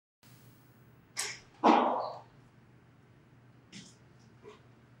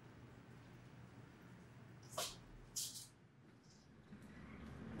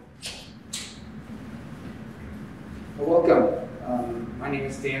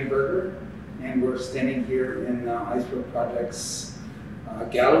is Dan Berger, and we're standing here in Iceberg Projects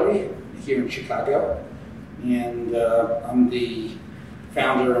gallery here in Chicago. And I'm the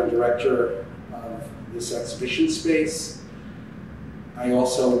founder and director of this exhibition space. I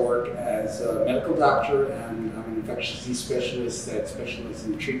also work as a medical doctor, and I'm an infectious disease specialist that specializes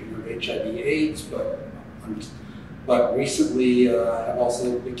in the treatment of HIV/AIDS, but recently I've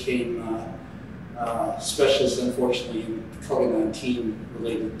also became specialist, unfortunately, in COVID-19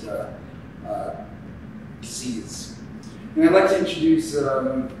 related disease. And I'd like to introduce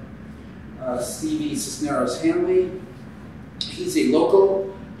Stevie Cisneros Hanley. He's a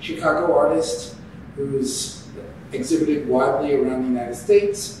local Chicago artist who's exhibited widely around the United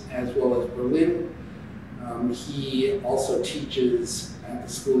States as well as Berlin. He also teaches at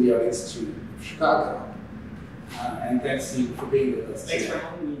the School of the Art Institute of Chicago. And thanks, Steve, for being with us today. Thanks for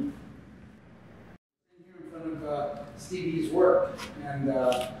having me. I'm here in front of Stevie's work, and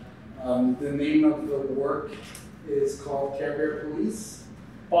the name of the work is called Care Bear Police.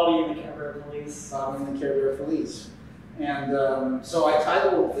 Bobby and the Care Bear Police. Bobby and the Care Bear Police. And so I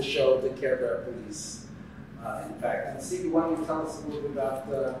titled the show The Care Bear Police, in fact. And Stevie, why don't you tell us a little bit about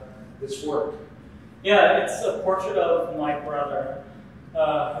this work? Yeah, it's a portrait of my brother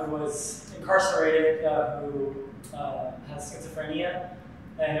who was incarcerated, who has schizophrenia.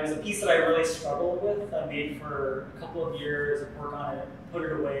 And it was a piece that I really struggled with. I made for a couple of years, work on it, put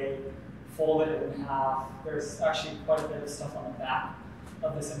it away, folded it in half. There's actually quite a bit of stuff on the back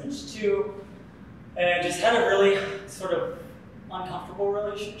of this image too. And just had a really sort of uncomfortable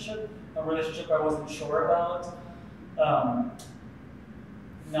relationship, a relationship I wasn't sure about.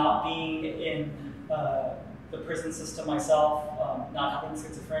 Not being in the prison system myself, not having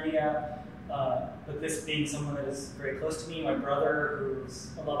schizophrenia, but this being someone that is very close to me, my brother who's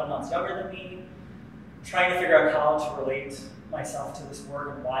 11 months younger than me, trying to figure out how to relate myself to this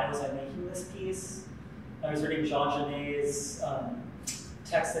work and why was I making this piece. I was reading Jean Genet's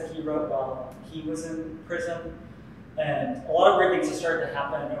text that he wrote while he was in prison, and a lot of weird things have started to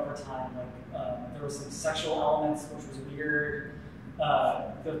happen over time. Like there was some sexual elements, which was weird.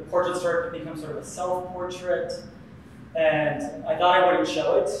 The portrait started to become sort of a self-portrait, and I thought I wouldn't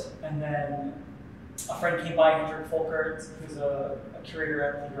show it. And then a friend came by, Hendrik Volkert, who's a curator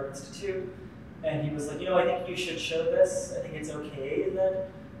at the Art Institute, and he was like, I think you should show this. I think it's okay that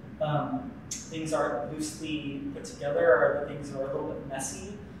things aren't loosely put together, or that things are a little bit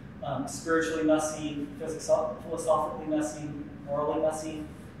messy, spiritually messy, philosophically messy, morally messy.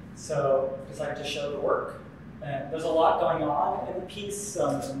 So I decided to show the work. And there's a lot going on in the piece,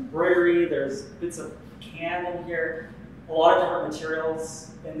 some embroidery, there's bits of can in here, a lot of different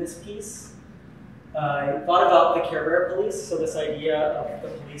materials in this piece. I thought about the Care Bear Police, so this idea of the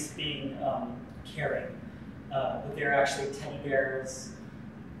police being caring, that they're actually teddy bears,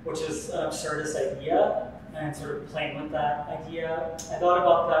 which is an absurdist idea, and sort of playing with that idea. I thought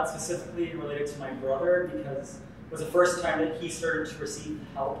about that specifically related to my brother because it was the first time that he started to receive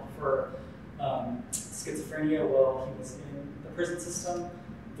help for schizophrenia while he was in the prison system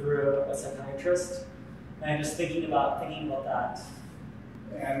through a psychiatrist. And just thinking about that.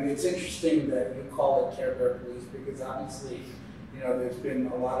 And it's interesting that you call it Care Bear Police because obviously, there's been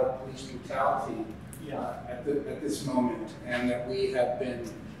a lot of police brutality at this moment, and that we have been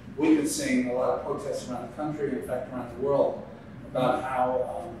witnessing a lot of protests around the country, in fact around the world, about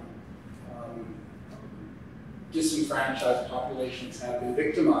how disenfranchised populations have been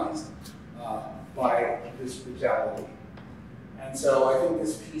victimized by this brutality. And so I think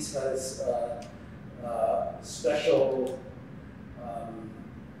this piece has special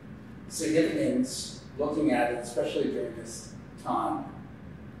significance looking at it, especially during this time.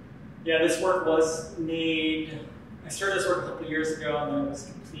 Yeah, this work was made, I started this work a couple of years ago, and then it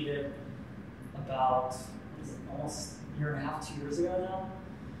was completed about almost a year and a half, 2 years ago now.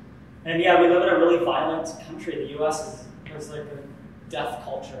 And yeah, we live in a really violent country. The US there's like a death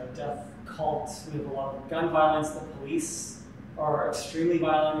culture, a death cult. We have a lot of gun violence. The police are extremely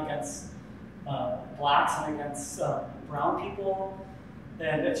violent against blacks and against brown people.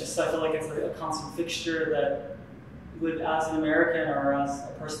 And it's just, I feel like it's a constant fixture that as an American or as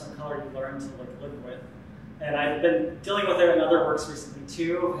a person of color, you learn to live with. And I've been dealing with it in other works recently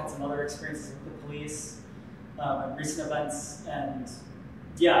too. I've had some other experiences with the police and recent events. And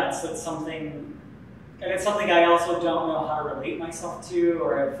yeah, it's something, and it's something I also don't know how to relate myself to,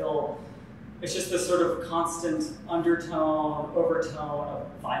 or I feel it's just this sort of constant undertone, overtone of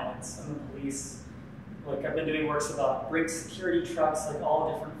violence in the police. Like I've been doing works about brake security trucks, like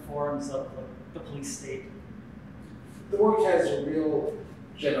all different forms of the police state. The work has a real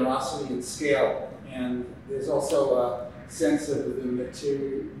generosity and scale, and there's also sense of the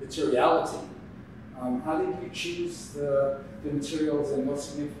materiality. How did you choose the materials, and what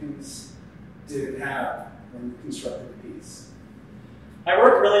significance did it have when you constructed the piece? I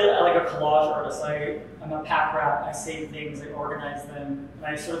work really like a collage artist. I'm a pack rat. I save things, I organize them, and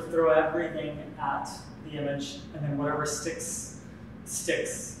I sort of throw everything at the image, and then whatever sticks,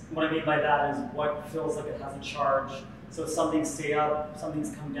 sticks. What I mean by that is what feels like it has a charge. So some things stay up, some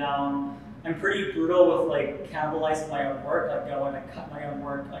things come down. I'm pretty brutal with like cannibalizing my own work. I go in and cut my own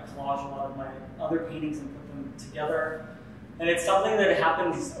work. I collage a lot of my other paintings and put them together. And it's something that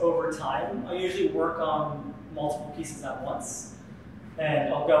happens over time. I usually work on multiple pieces at once.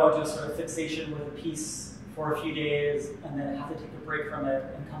 And I'll go into a sort of fixation with a piece for a few days and then have to take a break from it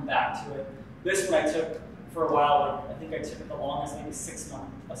and come back to it. This one I took for a while. I think I took it the longest, maybe a 6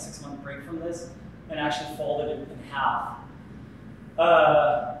 month break from this, and actually folded it in half.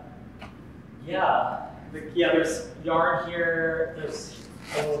 There's yarn here, there's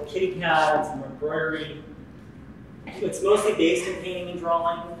little kitty cats and embroidery. It's mostly based in painting and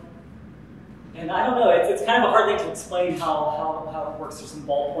drawing. And I don't know, it's kind of a hard thing to explain how it works. There's some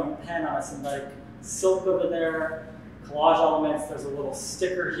ballpoint pen on a synthetic silk over there, collage elements, there's a little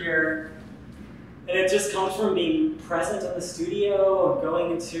sticker here. And it just comes from being present in the studio and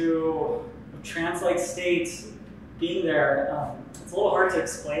going into a trance-like state, being there. It's a little hard to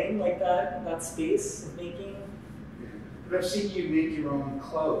explain like that space of making. But I've seen you make your own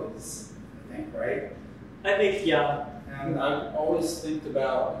clothes, I think, right? I think, yeah. And I always think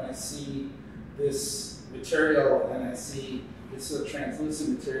about when I see this material and I see this sort of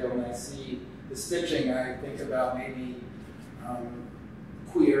translucent material and I see the stitching, I think about maybe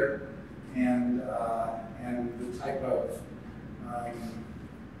queer and the type of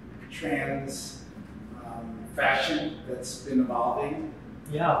trans fashion that's been evolving.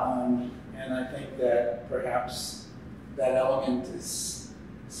 Yeah. And I think that perhaps that element is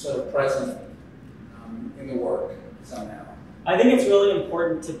sort of present in the work somehow. I think it's really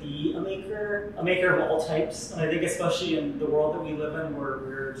important to be a maker of all types. And I think especially in the world that we live in where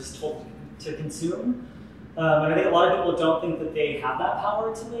we're just told to consume. And I think a lot of people don't think that they have that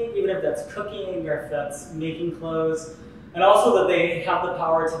power to make, even if that's cooking or if that's making clothes. And also that they have the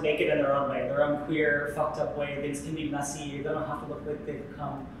power to make it in their own way, their own queer, fucked up way. Things can be messy. They don't have to look like they've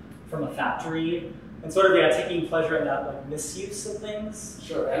come from a factory. And sort of, taking pleasure in that like misuse of things.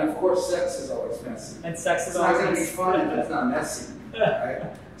 Sure, and of course sex is always messy. And sex is it's always not going to be fun if it's not messy,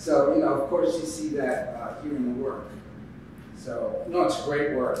 right? So, of course you see that here in the work. So, it's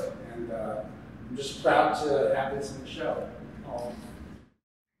great work, and I'm just proud to have this in the show.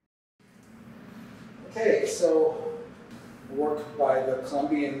 Okay, so work by the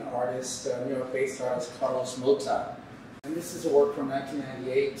Colombian artist, New York-based artist Carlos Motta. And this is a work from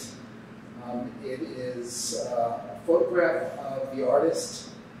 1998. It is a photograph of the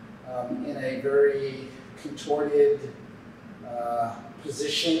artist in a very contorted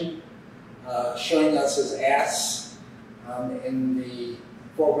position, showing us his ass in the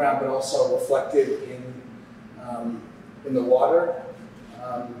foreground, but also reflected in the water.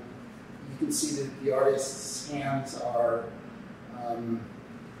 You can see that the artist's hands are,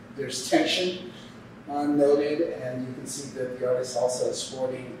 there's tension noted, and you can see that the artist also is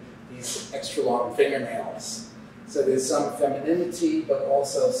sporting these extra long fingernails. So there's some femininity, but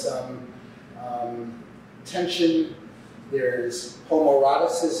also some tension. There's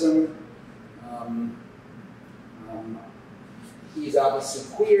homoeroticism. He's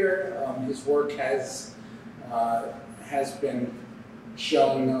obviously queer. His work has been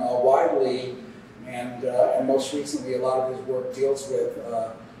shown widely, and most recently, a lot of his work deals with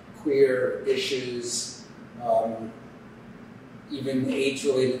queer issues. Even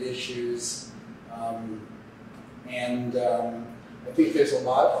AIDS-related issues, and I think there's a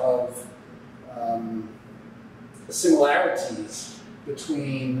lot of similarities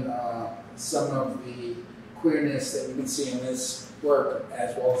between some of the queerness that we can see in this work,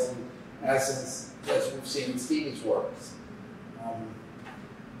 as well as we've seen in Stevie's works.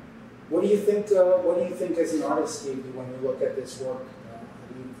 What do you think? What do you think as an artist, Stevie, when you look at this work? How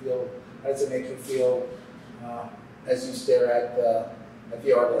do you feel? How does it make you feel? As you stare at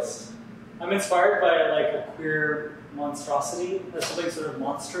the artist? I'm inspired by like a queer monstrosity. There's something sort of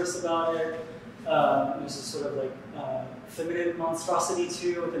monstrous about it. There's a sort of like feminine monstrosity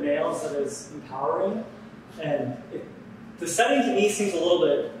too with the nails that is empowering. And the setting to me seems a little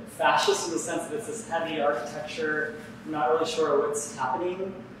bit fascist in the sense that it's this heavy architecture. I'm not really sure what's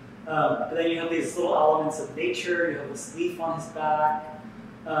happening. But then you have these little elements of nature. You have this leaf on his back.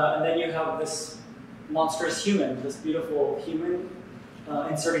 And then you have this monstrous human, this beautiful human,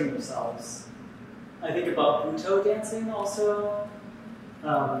 inserting themselves. I think about Buto dancing also.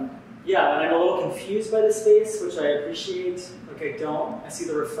 Yeah, and I'm a little confused by the space, which I appreciate. Like I see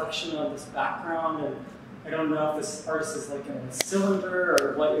the reflection of this background, and I don't know if this artist is like in a cylinder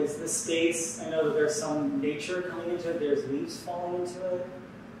or what is this space. I know that there's some nature coming into it. There's leaves falling into it.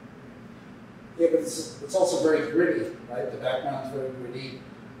 Yeah, but it's also very gritty, right? The background's very gritty.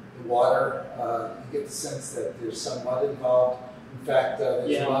 The water, you get the sense that there's some mud involved. In fact,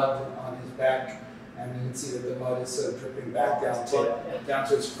 there's mud on his back, and you can see that the mud is sort of dripping back down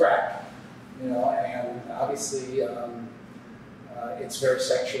to his crack, you know, and obviously it's very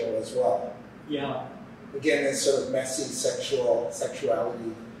sexual as well. Yeah. Again, this sort of messy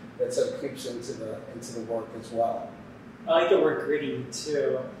sexuality that sort of creeps into the work as well. I like the word gritty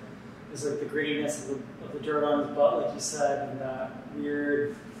too. There's like the grittiness of the dirt on his butt, like you said, and that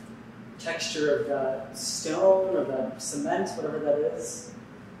weird texture of that stone or that cement, whatever that is.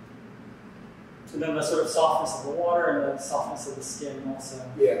 And then the sort of softness of the water and the softness of the skin also.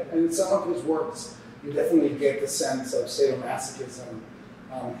 Yeah, and in some of his works, you definitely get the sense of sadomasochism.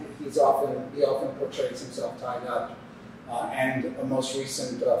 He often portrays himself tied up. And a most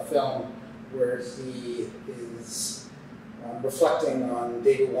recent film where he is reflecting on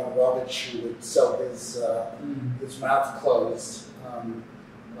David Wojnarowicz, who would sew his mouth closed.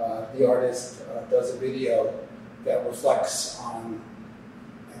 The artist does a video that reflects on,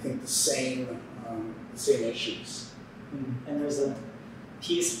 I think, the same issues. And there's a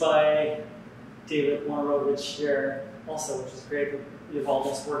piece by David Wojnarowicz here also, which is great. We have all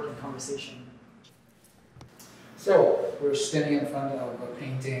this work and conversation. So we're standing in front of a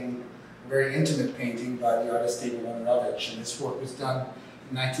painting, a very intimate painting by the artist David Wojnarowicz, and this work was done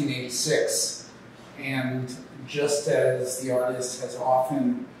in 1986. And just as the artist has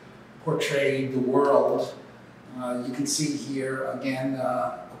often portrayed the world, you can see here again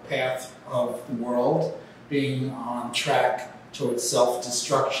a path of the world being on track towards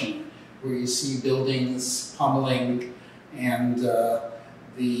self-destruction, where you see buildings pummeling and the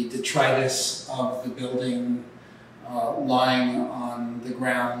detritus of the building lying on the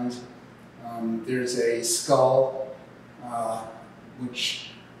ground. There's a skull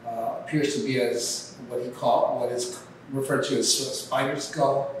which appears to be as what is referred to as a spider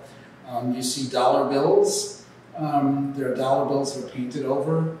skull. You see dollar bills. There are dollar bills that are painted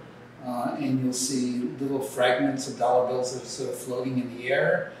over, and you'll see little fragments of dollar bills that are sort of floating in the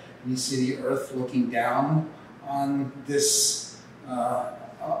air. And you see the earth looking down on this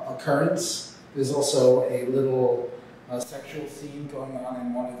occurrence. There's also a little sexual scene going on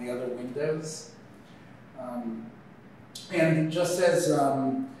in one of the other windows. And just as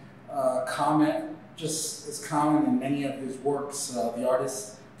common in many of his works, the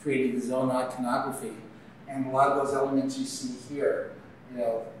artist created his own iconography. And a lot of those elements you see here, you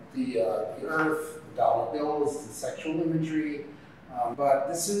know, the earth, the dollar bills, the sexual imagery. But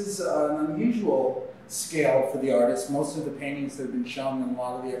this is an unusual scale for the artist. Most of the paintings that have been shown in a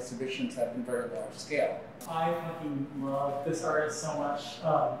lot of the exhibitions have been very large scale. I fucking love this artist so much.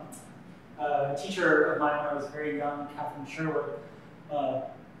 A teacher of mine when I was very young, Catherine Sherwood,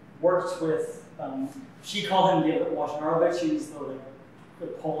 worked with, she called him David Wojnarowicz. She used the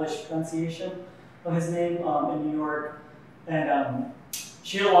Polish pronunciation of his name in New York. And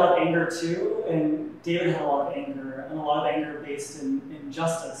she had a lot of anger too, and David had a lot of anger, and a lot of anger based in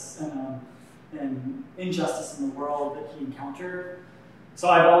injustice and injustice in the world that he encountered. So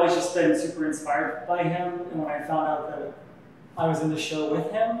I've always just been super inspired by him, and when I found out that I was in the show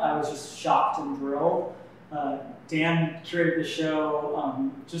with him, I was just shocked and thrilled. Dan curated the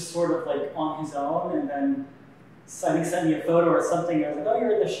show just sort of like on his own, and then I think sent me a photo or something. I was like, "Oh,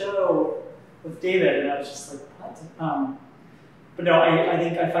 you're in the show with David," and I was just like, "What?" But no, I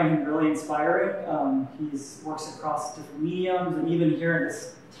think I find him really inspiring. He works across different mediums, and even here in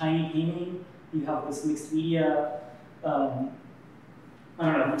this tiny painting, you have this mixed media, I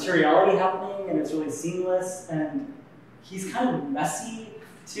don't know, materiality happening, and it's really seamless. And he's kind of messy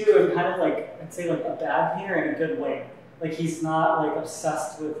too, and kind of like, I'd say like a bad painter in a good way. Like he's not like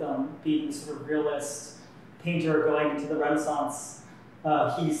obsessed with being sort of realist painter going into the Renaissance.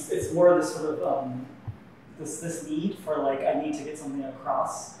 It's more this sort of this need for like, I need to get something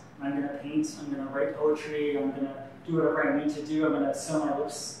across. I'm gonna paint, I'm gonna write poetry, I'm gonna do whatever I need to do, I'm gonna sew my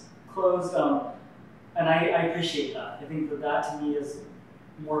lips closed. And I appreciate that. I think that to me is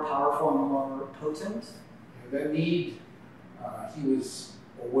more powerful and more potent. That need, he was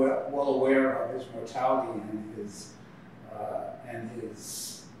well aware of his mortality and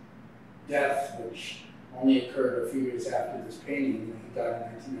his death, which only occurred a few years after this painting. He died in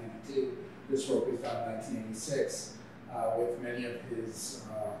 1992. This work was done in 1986. with many of his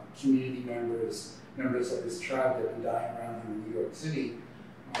community members, members of his tribe that have been dying around him in New York City.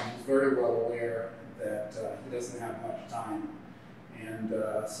 He's very well aware that he doesn't have much time. And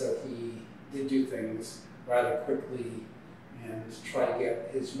so he did do things rather quickly and try to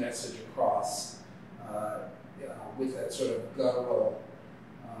get his message across with that sort of guttural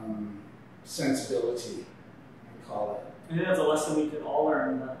sensibility, I call it. I think that's a lesson we could all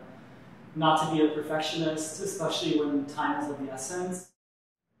learn, not to be a perfectionist, especially when time is of the essence.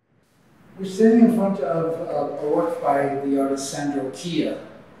 We're standing in front of a work by the artist Sandro Chia,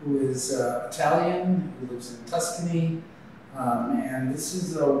 who is Italian, who lives in Tuscany, and this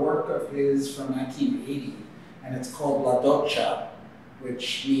is a work of his from 1980, and it's called La Doccia,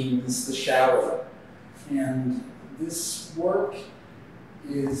 which means the shower. And this work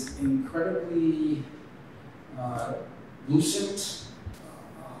is incredibly lucid,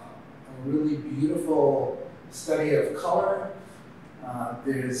 a really beautiful study of color.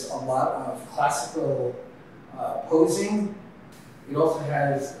 There's a lot of classical posing. It also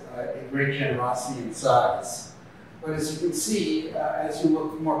has a great generosity in size. But as you can see, as you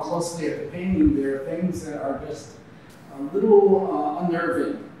look more closely at the painting, there are things that are just a little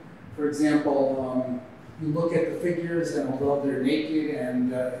unnerving. For example, you look at the figures, and although they're naked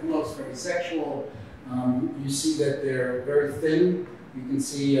and it looks very sexual, you see that they're very thin. You can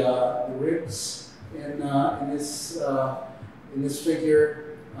see the ribs in this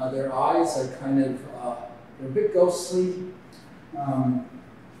figure. Their eyes are kind of they're a bit ghostly.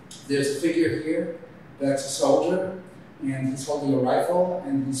 There's a figure here that's a soldier, and he's holding a rifle,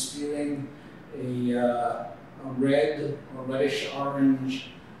 and he's spewing a red or reddish-orange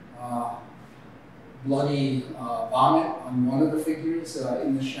bloody vomit on one of the figures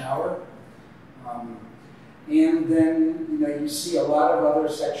in the shower. And then you see a lot of other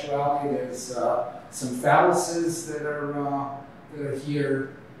sexuality. There's some phalluses that are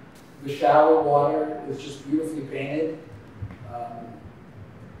here. The shower water is just beautifully painted.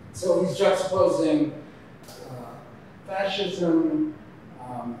 So he's juxtaposing fascism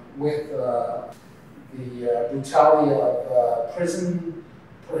with the brutality of prison,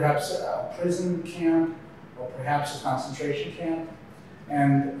 perhaps a prison camp, or perhaps a concentration camp.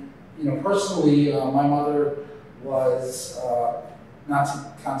 And personally, my mother was Nazi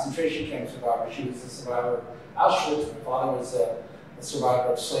concentration camp survivor. She was a survivor of Auschwitz. My father was a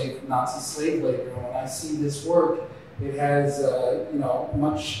survivor of Nazi slave labor. And when I see this work, it has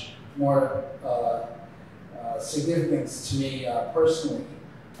much more significance to me personally.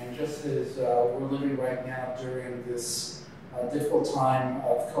 And just as we're living right now during this difficult time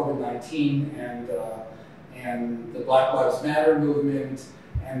of COVID-19 and the Black Lives Matter movement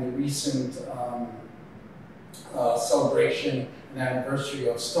and the recent celebration and anniversary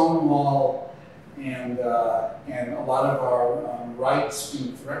of Stonewall, and a lot of our rights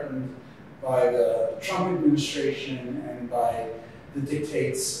being threatened by the Trump administration and by the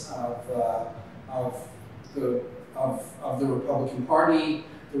dictates of the Republican Party,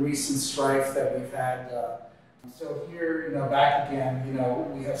 the recent strife that we've had. So here, back again,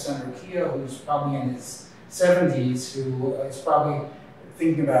 we have Sandro Chia, who's probably in his 70s, who is probably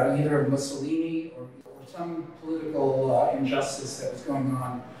thinking about either Mussolini or some political injustice that was going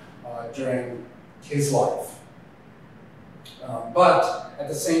on during his life. But at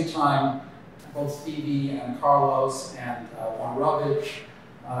the same time, both Stevie and Carlos and Wojnarowicz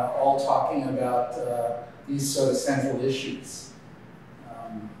all talking about these sort of central issues.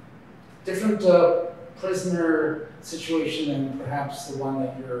 Different prisoner situation than perhaps the one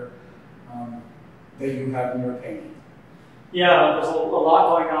that you have in your painting. Yeah, there's a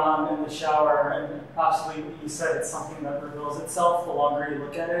lot going on in the shower, and absolutely what you said, it's something that reveals itself the longer you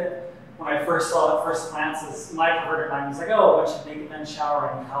look at it. When I first saw it at first glance, my perverted mind was like, oh, a bunch of naked men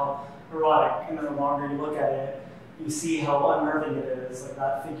showering, how erotic. And then the longer you look at it, you see how unnerving it is, like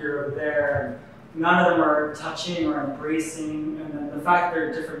that figure over there. And none of them are touching or embracing, and then the fact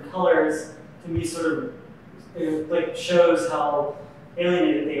they're different colors to me sort of shows how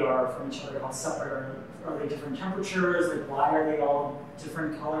alienated they are from each other, how separate are they different temperatures, like why are they all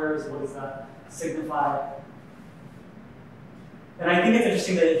different colors, what does that signify? And I think it's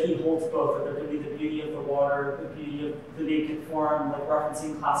interesting that he holds both, that there can be the beauty of the water, the beauty of the naked form, like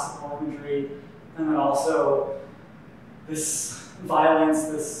referencing classical imagery, and then also this violence,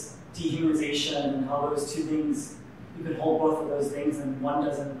 this dehumanization, and how those two things, you can hold both of those things and one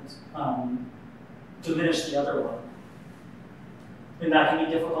doesn't diminish the other one. And that can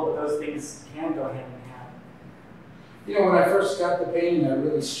be difficult, but those things can go hand in hand. When I first got the painting, I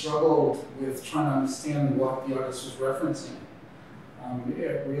really struggled with trying to understand what the artist was referencing.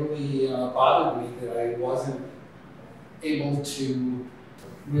 It really bothered me that I wasn't able to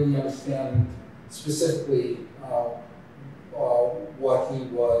really understand specifically what he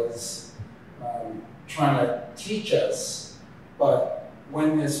was trying to teach us. But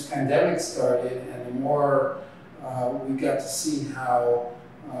when this pandemic started, and the more we got to see how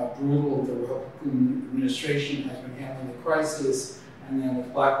brutal the Republican administration has been handling the crisis, and then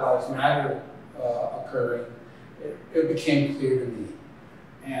with Black Lives Matter occurring, it became clear to me.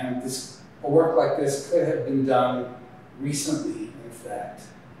 And a work like this could have been done recently, in fact.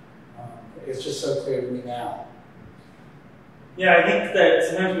 It's just so clear to me now. Yeah, I think that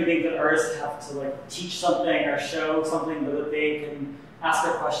sometimes we think that artists have to like teach something or show something, but that they can ask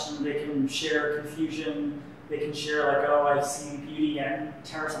a question, they can share confusion, they can share like, oh, I see beauty and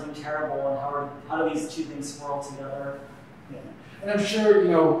something terrible, and how do these two things swirl together? Yeah. And I'm sure,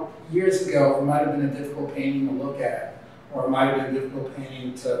 years ago it might have been a difficult painting to look at, or it might have been a difficult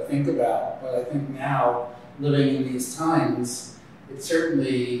painting to think about. But I think now, living in these times, it's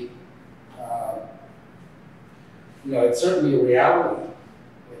certainly it's certainly a reality.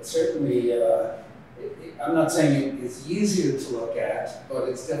 It's certainly, I'm not saying it's easier to look at, but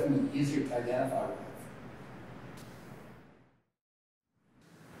it's definitely easier to identify with.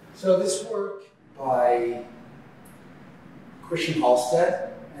 So this work by Christian Holstad,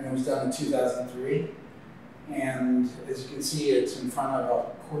 and it was done in 2003. And as you can see, it's in front of a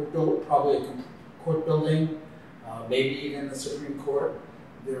court building, probably a court building, maybe even the Supreme Court.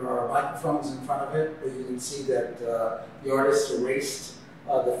 There are microphones in front of it, but you can see that the artist erased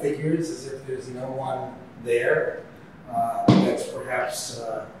the figures as if there's no one there. That's perhaps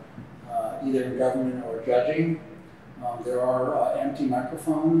either in government or judging. There are empty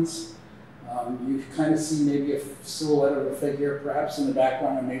microphones. You can kind of see maybe a silhouette of a figure perhaps in the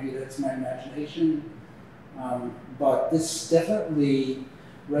background, or maybe that's my imagination. But this definitely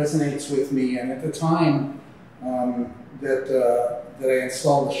resonates with me, and at the time that I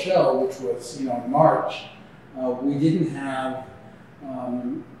installed the show, which was in March, we didn't have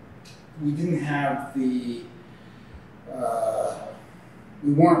the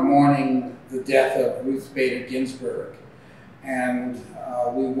we weren't mourning the death of Ruth Bader Ginsburg, and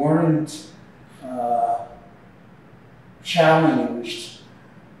we weren't challenged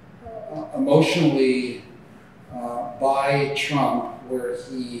emotionally by Trump, where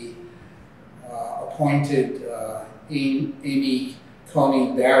he appointed Amy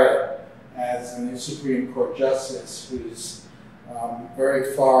Coney Barrett as a new Supreme Court justice, who's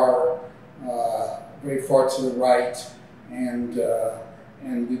very far to the right, and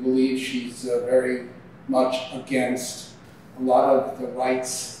we believe she's very much against a lot of the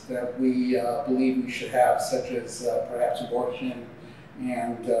rights that we believe we should have, such as perhaps abortion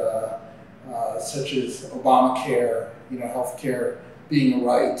and such as Obamacare, healthcare being a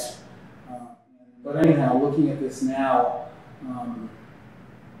right. But anyhow, looking at this now,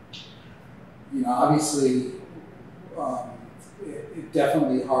 obviously, it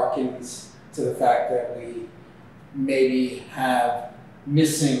definitely harkens to the fact that we maybe have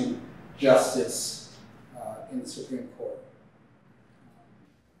missing justice in the Supreme Court.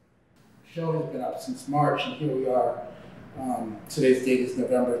 The show has been up since March, and here we are. Today's date is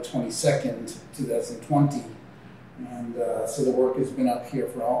November 22nd, 2020. And so the work has been up here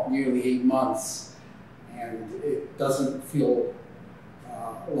for nearly 8 months. And it doesn't feel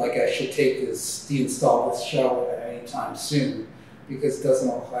like I should deinstall this show at any time soon, because it doesn't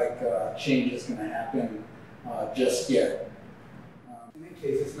look like change is going to happen just yet. In any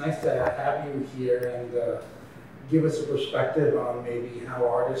case, it's nice to have you here and give us a perspective on maybe how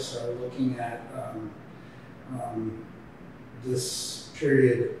artists are looking at this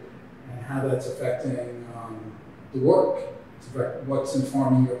period and how that's affecting the work, what's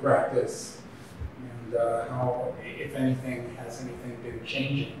informing your practice, and how, if anything, has anything been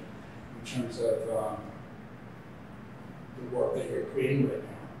changing in terms of the work that you're creating right now?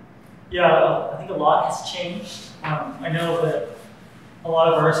 Yeah, I think a lot has changed. I know that a lot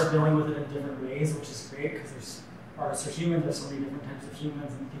of artists are dealing with it in different ways, which is great, because artists are humans, there's so many different types of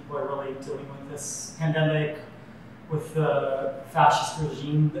humans, and people are really dealing with this pandemic, with the fascist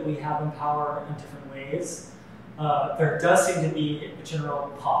regime that we have in power in different ways. There does seem to be a general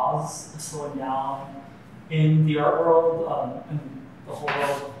pause, a slowing down in the art world, and the whole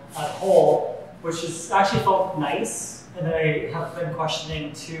world as a whole, which has actually felt nice. And I have been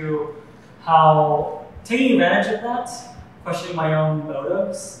questioning too how, taking advantage of that, questioning my own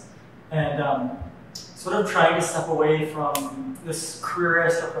motives, and sort of trying to step away from this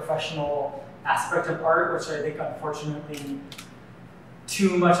careerist or professional aspect of art, which I think unfortunately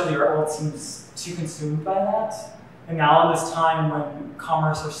too much of the art world seems too consumed by that. And now in this time when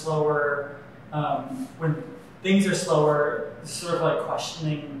commerce are slower, when things are slower, sort of like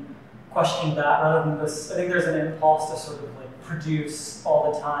questioning that rather than this. I think there's an impulse to sort of like produce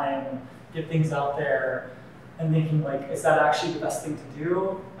all the time, get things out there, and thinking like, is that actually the best thing to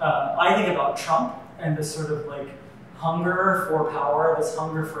do? I think about Trump and this sort of like hunger for power, this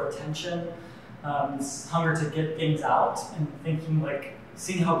hunger for attention, this hunger to get things out, and thinking like,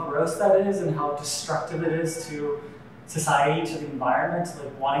 seeing how gross that is and how destructive it is to society, to the environment,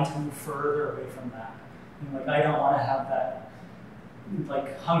 like wanting to move further away from that. And like, I don't want to have that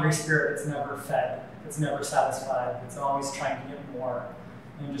like hungry spirit that's never fed, that's never satisfied, that's always trying to get more,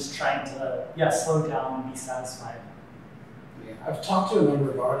 and just trying to, slow down and be satisfied. Yeah, I've talked to a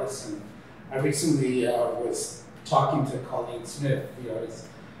number of artists, and I recently was talking to Colleen Smith, the artist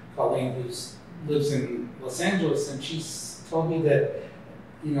Colleen, who lives in Los Angeles, and she's told me that,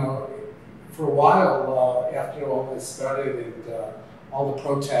 for a while after all this started and all the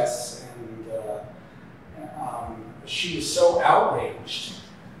protests, and she was so outraged.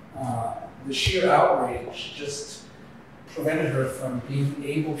 The sheer outrage just prevented her from being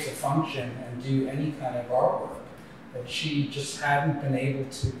able to function and do any kind of artwork. That she just hadn't been able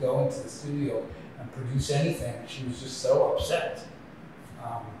to go into the studio and produce anything. She was just so upset.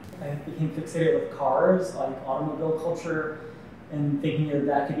 I became fixated with cars, like automobile culture, and thinking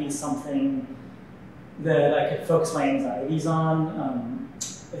that could be something that I could focus my anxieties on.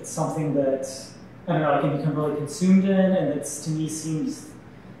 It's something that, I don't know, I can become really consumed in, and it's, to me, seems,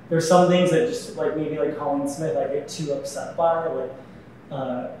 there's some things that just, like maybe like Colleen Smith, I get too upset by, like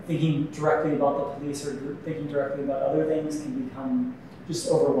thinking directly about the police or thinking directly about other things can become just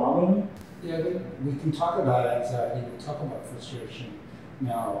overwhelming. Yeah, we can talk about anxiety, we talk about frustration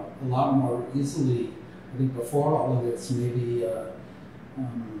now a lot more easily. I think before all of this, maybe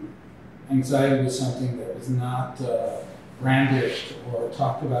anxiety was something that was not brandished or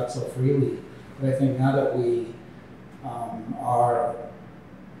talked about so freely. But I think now that we are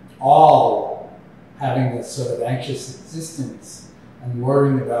all having this sort of anxious existence and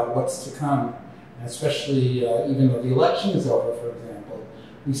worrying about what's to come, and especially even though the election is over, for example,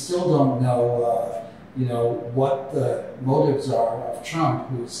 we still don't know, what the motives are of Trump,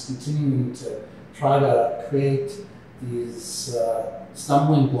 who's continuing to try to create these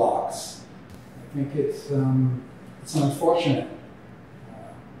stumbling blocks. I think it's unfortunate.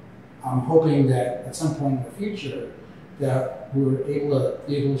 I'm hoping that at some point in the future that we're able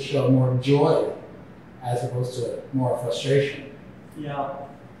to show more joy as opposed to more frustration. Yeah.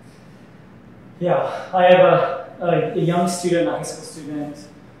 I have a young student, a high school student,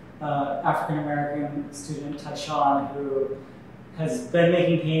 African-American student, Tyshawn, who has been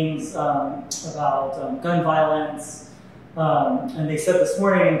making paintings about gun violence. And they said this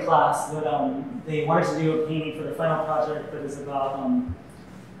morning in class that they wanted to do a painting for the final project that is about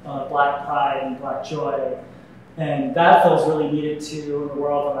Black pride and Black joy. And that feels really needed too in the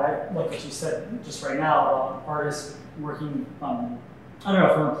world. And I like what you said just right now about artists working, I don't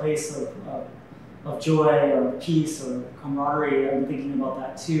know, from a place of joy or peace or camaraderie. I'm thinking about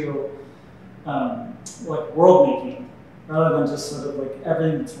that too, like world making, rather than just sort of like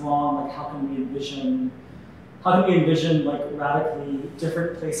everything that's wrong. Like how can we envision like radically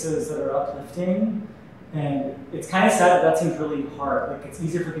different places that are uplifting? And it's kind of sad that seems really hard. Like it's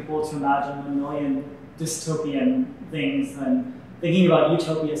easier for people to imagine a million dystopian things than thinking about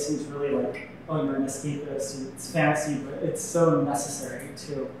utopia seems really like, oh, you're an escapist, it's fantasy, but it's so necessary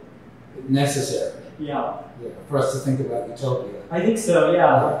too. Necessary. Yeah. For us to think about utopia. I think so,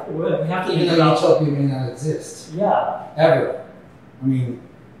 yeah. We have to even think though about utopia may not exist. Yeah. Ever. I mean,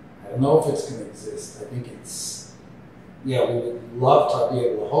 I don't know if it's going to exist. I think it's, we would love to be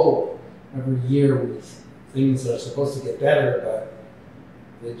able to hope. Every year things are supposed to get better, but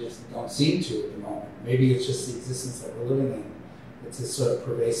they just don't seem to at the moment. Maybe it's just the existence that we're living in. It's this sort of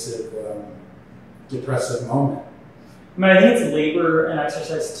pervasive, depressive moment. I mean, I think it's labor and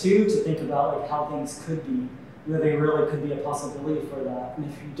exercise too to think about like how things could be. They really could be a possibility for that.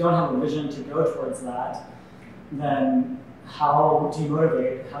 And if you don't have a vision to go towards that, then how do you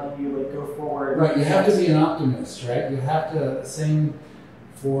motivate? How do you like go forward? Right, you have to be an optimist, right? You have to, same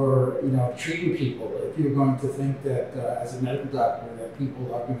for treating people. If you're going to think that as a medical doctor that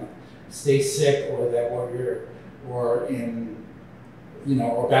people are going to stay sick, or that or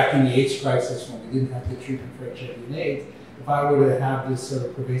back in the AIDS crisis when we didn't have the treatment for HIV and AIDS, if I were to have this sort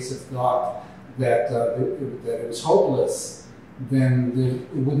of pervasive thought that it was hopeless, then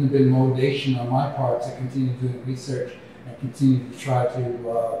it wouldn't have been motivation on my part to continue doing research and continue to try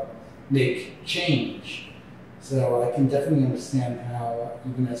to make change. So I can definitely understand how,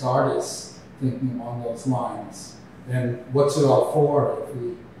 even as artists, thinking along those lines, then what's it all for if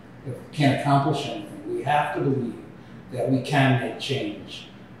we can't accomplish anything? We We have to believe that we can make change.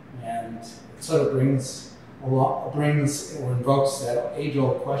 And it sort of brings or invokes that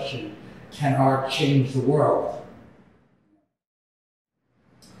age-old question, can art change the world?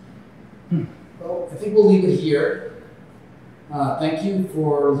 Well, I think we'll leave it here. Thank you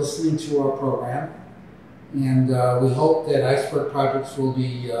for listening to our program. And we hope that Iceberg Projects will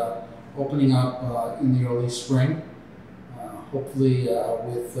be opening up in the early spring, hopefully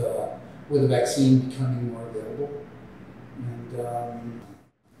with a vaccine becoming more available. And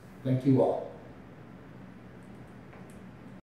thank you all.